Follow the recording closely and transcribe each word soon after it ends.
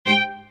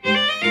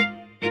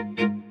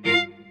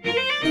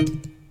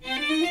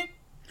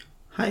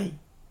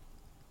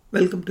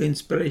Welcome to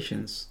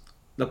Inspirations,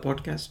 the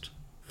podcast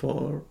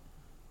for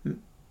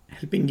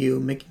helping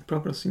you making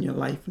progress in your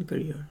life and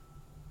career.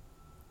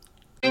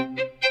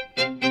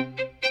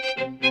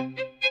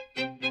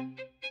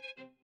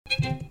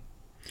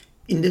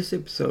 In this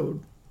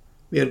episode,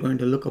 we are going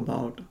to look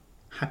about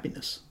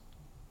happiness.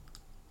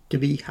 To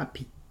be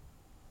happy.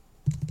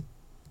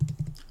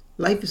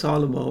 Life is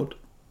all about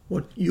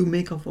what you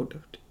make of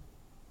it.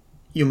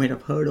 You might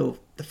have heard of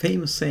the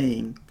famous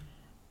saying,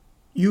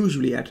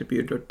 usually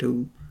attributed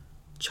to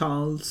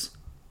Charles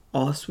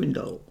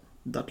Swindoll,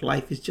 that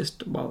life is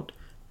just about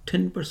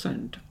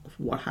 10% of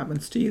what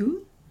happens to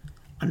you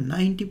and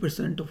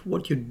 90% of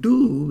what you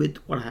do with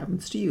what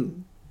happens to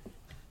you.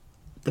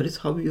 That is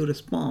how you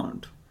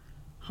respond,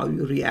 how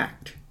you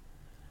react,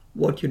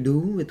 what you do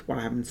with what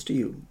happens to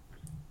you.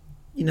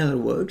 In other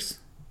words,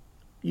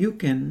 you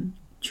can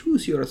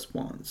choose your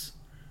response.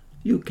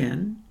 You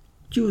can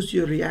choose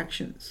your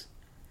reactions.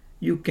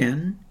 You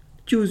can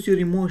choose your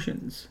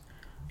emotions.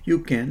 You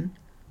can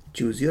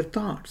choose your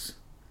thoughts.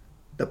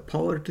 The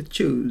power to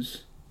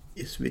choose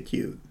is with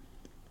you.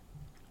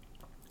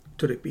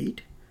 To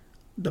repeat,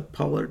 the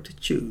power to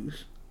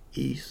choose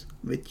is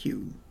with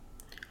you.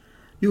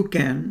 You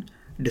can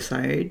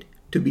decide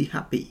to be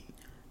happy.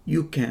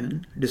 You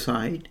can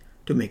decide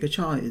to make a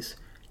choice.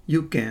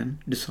 You can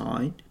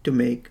decide to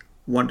make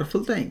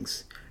wonderful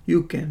things.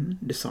 You can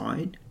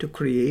decide to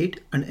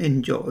create and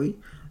enjoy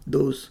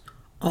those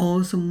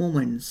awesome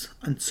moments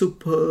and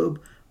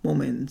superb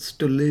moments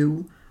to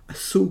live a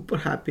super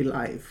happy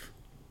life.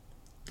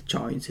 The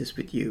choice is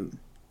with you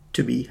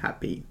to be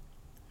happy.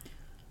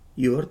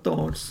 Your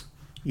thoughts,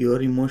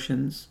 your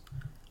emotions,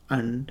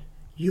 and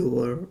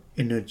your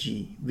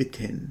energy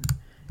within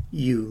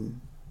you.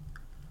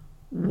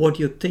 What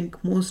you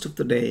think most of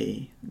the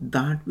day,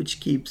 that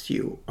which keeps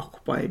you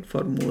occupied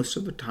for most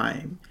of the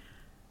time,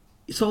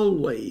 is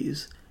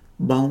always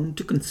bound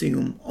to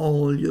consume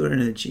all your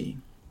energy.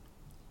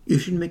 You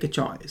should make a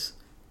choice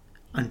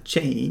and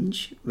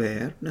change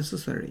where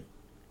necessary.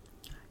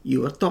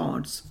 Your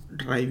thoughts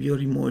drive your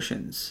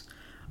emotions,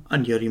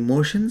 and your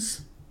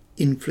emotions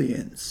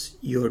influence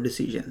your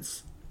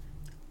decisions.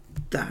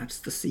 That's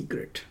the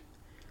secret.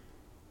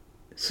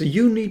 So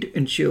you need to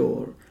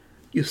ensure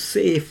you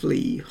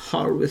safely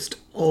harvest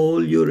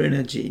all your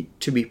energy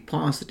to be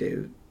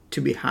positive,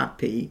 to be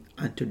happy,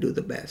 and to do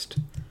the best.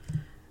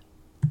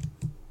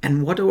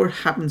 And whatever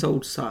happens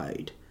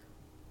outside,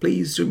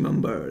 please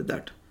remember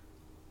that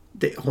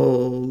they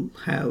all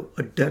have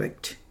a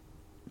direct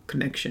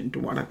connection to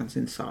what happens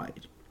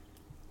inside.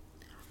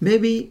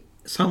 Maybe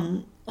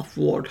some of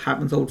what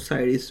happens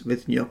outside is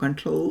within your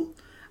control,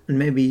 and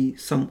maybe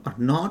some are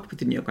not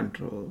within your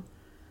control.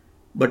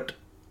 But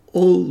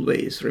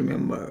always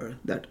remember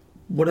that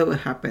whatever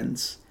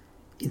happens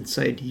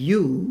inside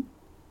you,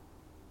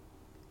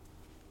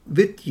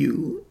 with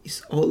you,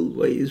 is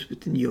always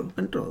within your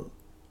control.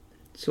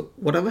 So,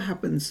 whatever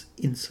happens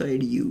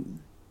inside you,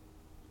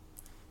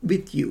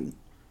 with you,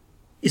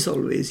 is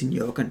always in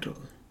your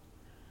control.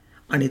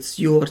 And it's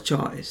your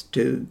choice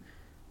to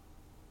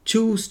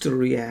choose to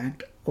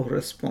react or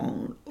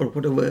respond or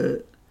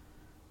whatever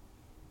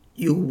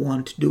you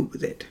want to do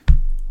with it.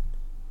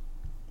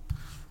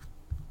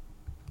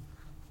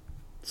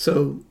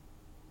 So,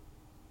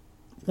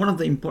 one of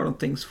the important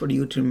things for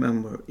you to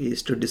remember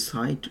is to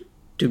decide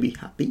to be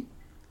happy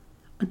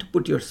and to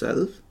put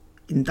yourself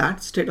in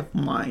that state of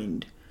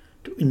mind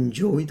to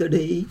enjoy the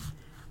day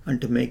and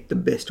to make the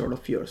best out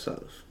of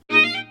yourself.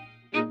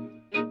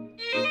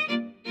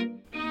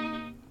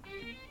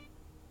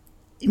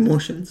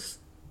 Emotions,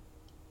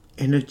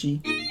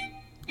 energy,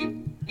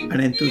 and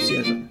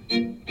enthusiasm.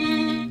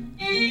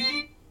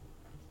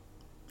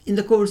 In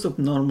the course of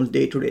normal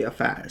day-to-day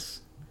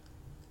affairs,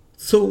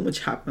 so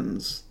much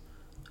happens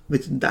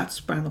within that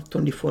span of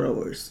 24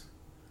 hours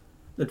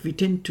that we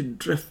tend to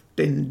drift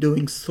in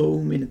doing so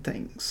many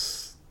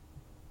things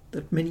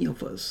that many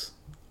of us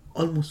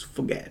almost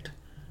forget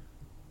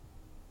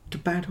to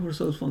pat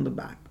ourselves on the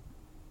back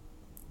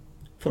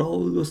for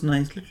all those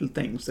nice little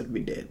things that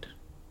we did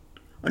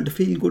and to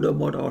feel good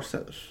about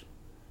ourselves,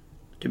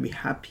 to be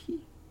happy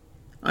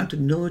and to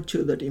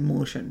nurture that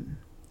emotion,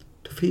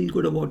 to feel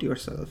good about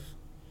yourself,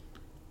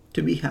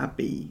 to be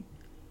happy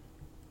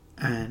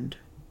and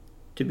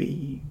to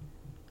be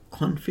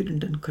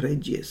confident and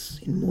courageous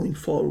in moving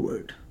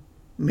forward,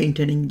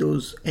 maintaining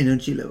those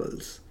energy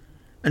levels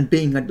and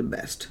being at the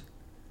best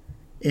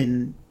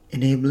in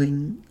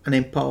enabling and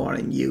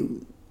empowering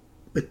you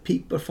with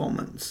peak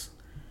performance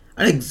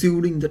and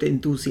exuding that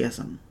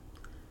enthusiasm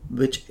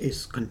which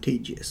is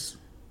contagious.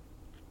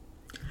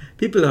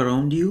 People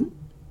around you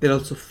will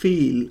also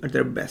feel at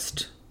their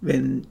best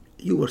when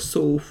you are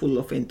so full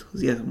of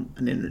enthusiasm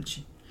and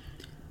energy.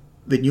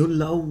 When you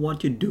love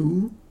what you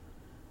do,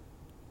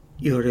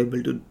 you are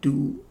able to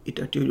do it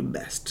at your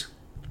best.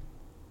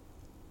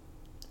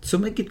 So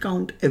make it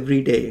count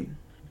every day.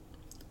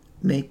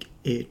 Make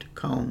it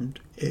count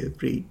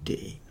every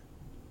day.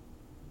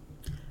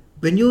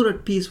 When you're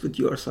at peace with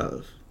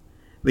yourself,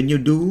 when you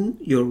do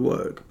your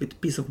work with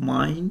peace of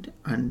mind,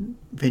 and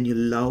when you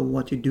love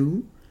what you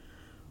do,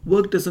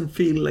 Work doesn't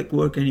feel like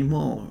work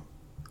anymore,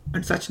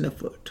 and such an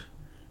effort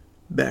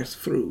bears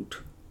fruit,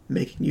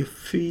 making you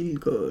feel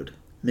good,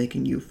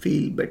 making you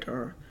feel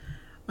better,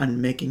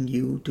 and making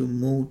you to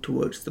move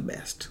towards the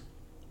best.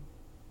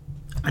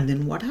 And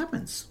then what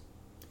happens?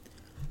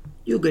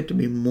 You get to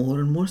be more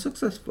and more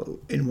successful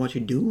in what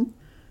you do,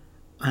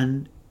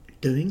 and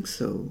doing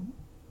so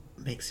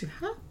makes you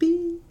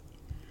happy.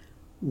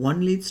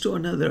 One leads to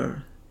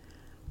another,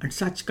 and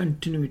such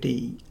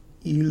continuity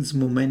yields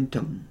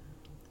momentum.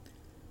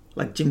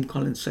 Like Jim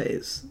Collins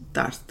says,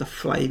 that's the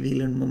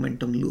flywheel and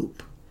momentum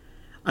loop.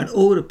 And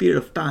over a period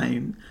of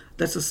time,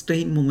 that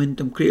sustained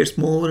momentum creates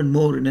more and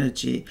more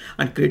energy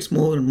and creates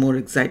more and more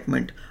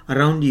excitement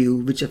around you,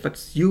 which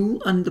affects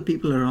you and the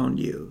people around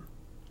you.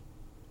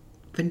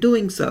 When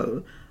doing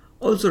so,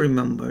 also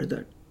remember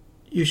that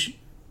you should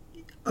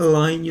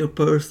align your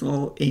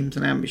personal aims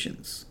and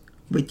ambitions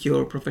with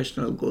your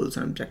professional goals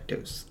and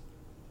objectives.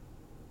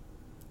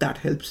 That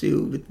helps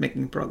you with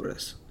making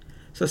progress.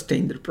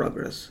 Sustain the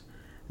progress.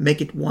 Make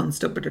it one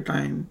step at a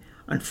time,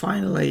 and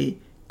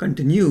finally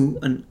continue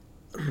and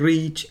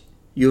reach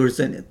your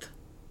zenith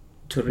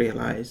to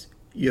realize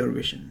your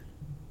vision.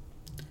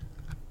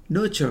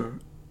 Nurture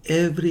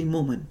every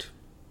moment,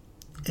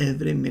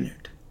 every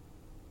minute.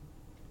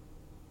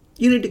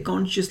 You need to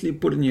consciously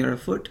put in your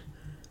effort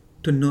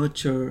to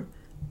nurture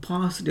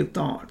positive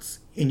thoughts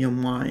in your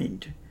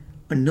mind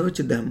and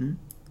nurture them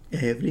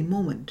every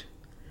moment.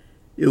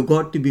 You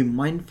got to be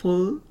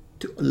mindful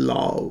to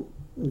allow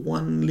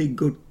only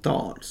good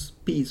thoughts,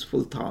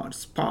 peaceful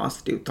thoughts,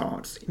 positive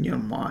thoughts in your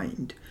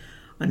mind,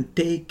 and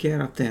take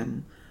care of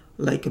them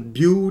like a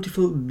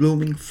beautiful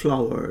blooming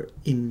flower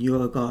in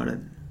your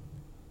garden.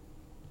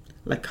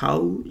 Like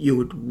how you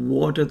would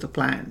water the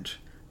plant,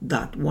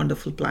 that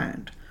wonderful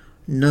plant,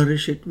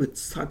 nourish it with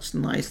such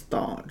nice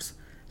thoughts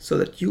so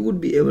that you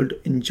would be able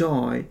to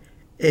enjoy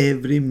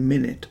every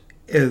minute,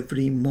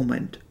 every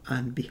moment,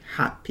 and be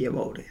happy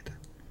about it.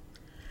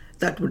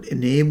 That would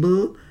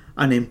enable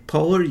and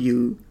empower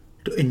you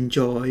to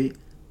enjoy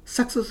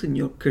success in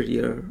your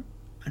career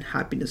and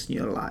happiness in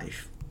your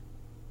life.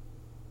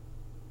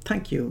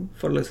 Thank you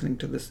for listening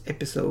to this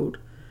episode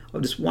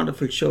of this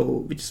wonderful show,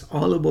 which is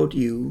all about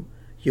you,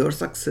 your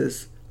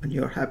success, and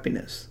your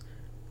happiness.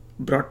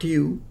 Brought to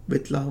you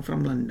with love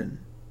from London.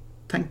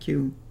 Thank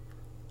you.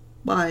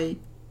 Bye.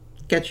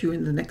 Catch you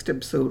in the next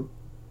episode.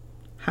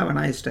 Have a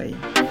nice day.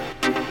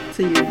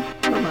 See you.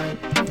 Bye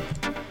bye.